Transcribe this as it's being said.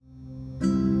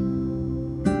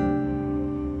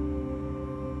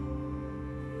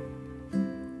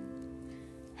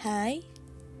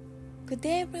Good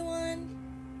day, everyone.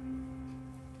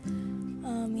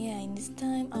 In this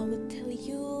time I will tell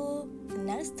you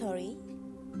another story.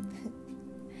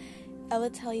 I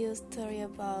will tell you a story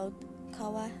about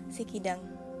Kawah Sikidang.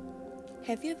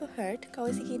 Have you ever heard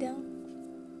Kawah Sikidang?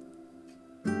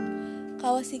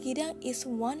 Kawah Sikidang is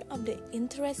one of the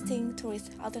interesting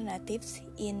tourist alternatives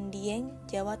in Dieng,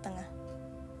 Jawa Tengah,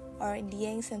 or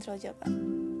Dieng, Central Java.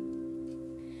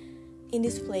 In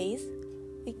this place,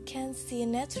 we can see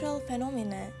natural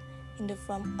phenomena in the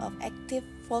form of active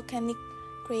volcanic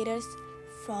craters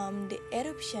from the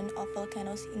eruption of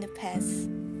volcanoes in the past.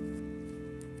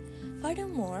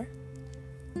 Furthermore,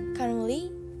 currently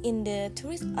in the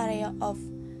tourist area of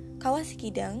Kawah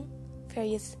Sikidang,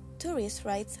 various tourist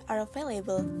rides are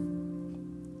available.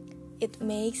 It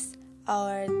makes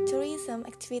our tourism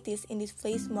activities in this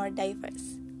place more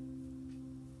diverse.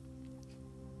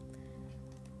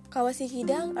 Kawah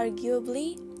Sikidang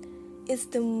arguably is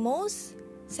the most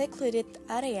secluded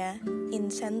area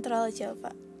in Central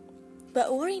Java.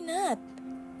 But worry not.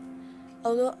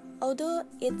 Although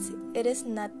it is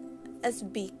not as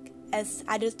big as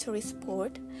other tourist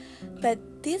spots, but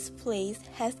this place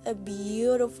has a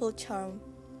beautiful charm.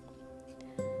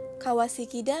 Kawah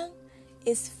Sikidang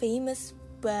is famous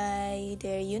by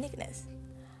their uniqueness.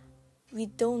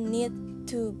 We don't need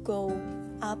to go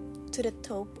up to the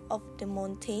top of the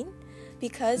mountain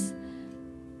because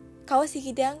Kawah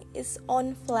Sikidang is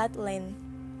on flat land.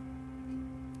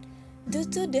 Due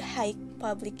to the high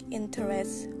public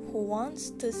interest who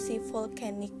wants to see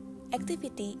volcanic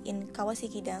activity in Kawah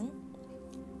Sikidang,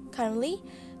 currently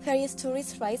various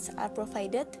tourist rides are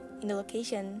provided in the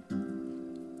location.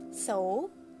 So,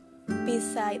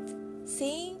 besides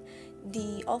seeing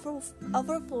the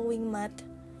overflowing mud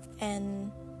and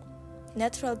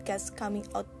natural gas coming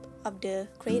out of the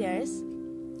craters,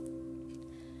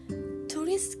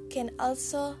 tourists can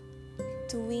also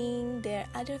doing their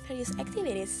other various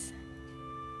activities.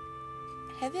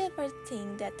 Have you ever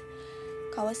think that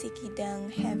Kawah Sikidang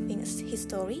having a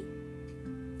history?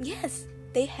 Yes,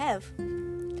 they have.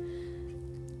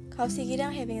 Kawah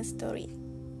Sikidang having a story.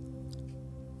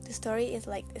 The story is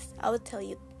like this. I will tell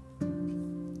you.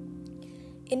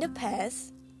 In the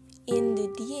past, in the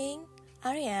Dieng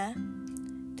area,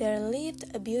 there lived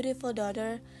a beautiful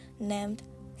daughter named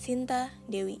Sinta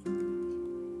Dewi.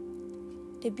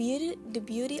 The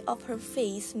beauty of her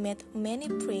face made many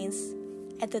princes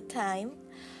at the time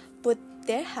put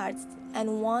their hearts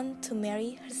and want to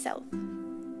marry herself.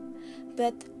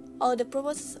 But all the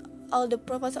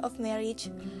proposals of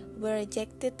marriage were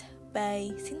rejected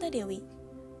by Sinta Dewi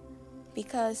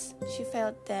because she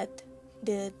felt that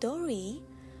the dowry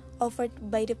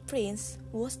offered by the prince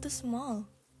was too small.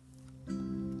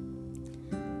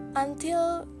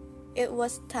 Until it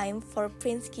was time for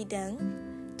Prince Kidang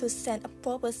to send a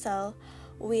proposal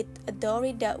with a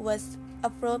dowry that was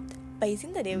approved by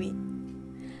Sinta Dewi.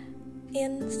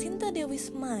 In Sinta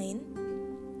Dewi's mind,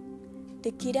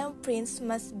 the Kidang prince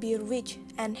must be rich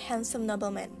and handsome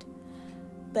nobleman.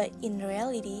 But in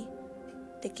reality,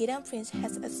 the Kidang prince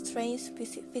has a strange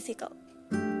physical.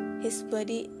 His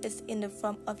body is in the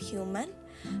form of human,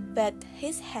 but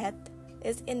his head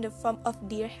is in the form of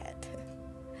deer head.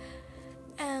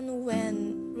 And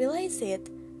when realized it,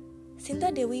 Sinta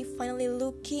Dewi finally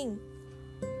looking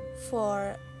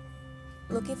for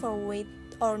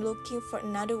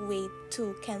another way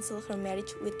to cancel her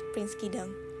marriage with Prince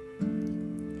Kidang.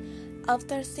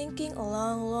 After thinking a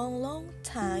long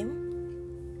time,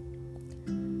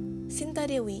 Sinta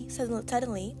Dewi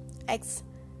suddenly asked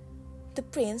the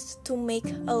prince to make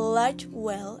a large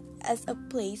well as a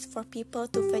place for people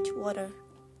to fetch water.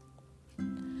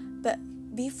 But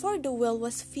before the well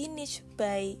was finished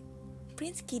by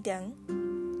Prince Kidang,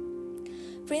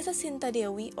 Princess Sinta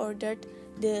Dewi ordered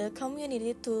the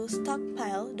community to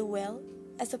stockpile the well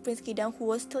as a Prince Kidang who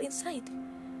was still inside.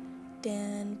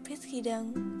 Then Prince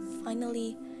Kidang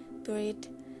finally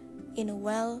buried in a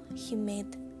well he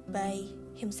made by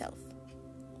himself.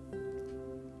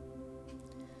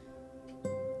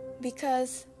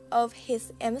 Because of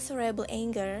his immeasurable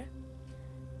anger,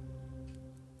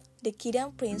 the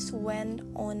Kidang prince went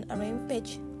on a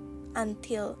rampage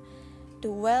until the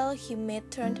well he made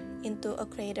turned into a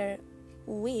crater,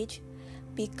 which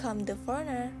became the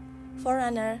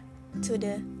forerunner to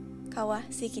the Kawah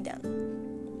Sikidang.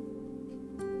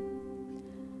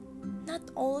 Not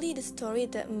only the story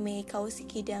that made Kawah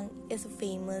Sikidang is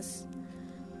famous,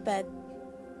 but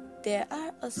there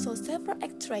are also several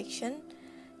attractions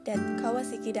that Kawah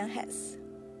Sikidang has.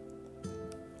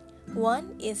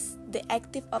 One is the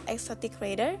active of exotic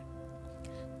crater.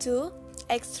 2.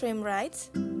 Extreme rides.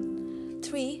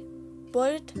 3.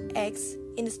 Boiled eggs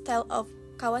in the style of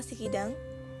Kawasikidang.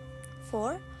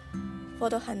 4.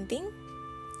 Photo hunting.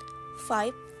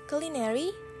 5.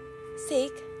 Culinary.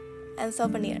 6. And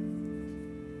souvenir.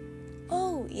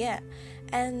 Oh yeah,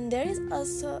 and there is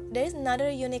another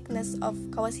uniqueness of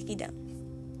Kawasikidang.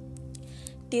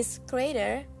 This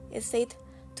crater is said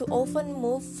to often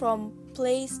move from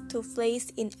place to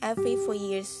place in every 4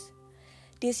 years.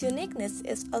 This uniqueness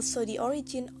is also the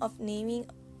origin of naming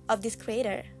of this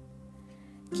crater.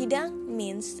 Kidang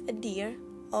means a deer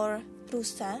or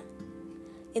rusa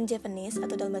in Japanese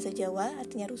atau dalam bahasa Jawa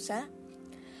artinya rusa,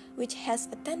 which has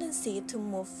a tendency to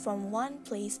move from one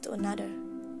place to another.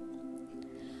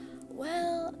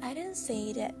 Well, I didn't say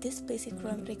that this place is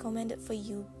recommended for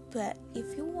you, but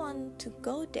if you want to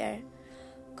go there,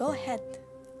 go ahead.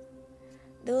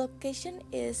 The location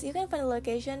is, you can find the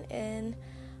location in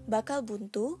Bakal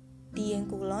Buntu, Dieng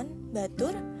Kulon,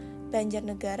 Batur,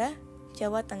 Banjarnegara,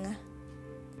 Jawa Tengah.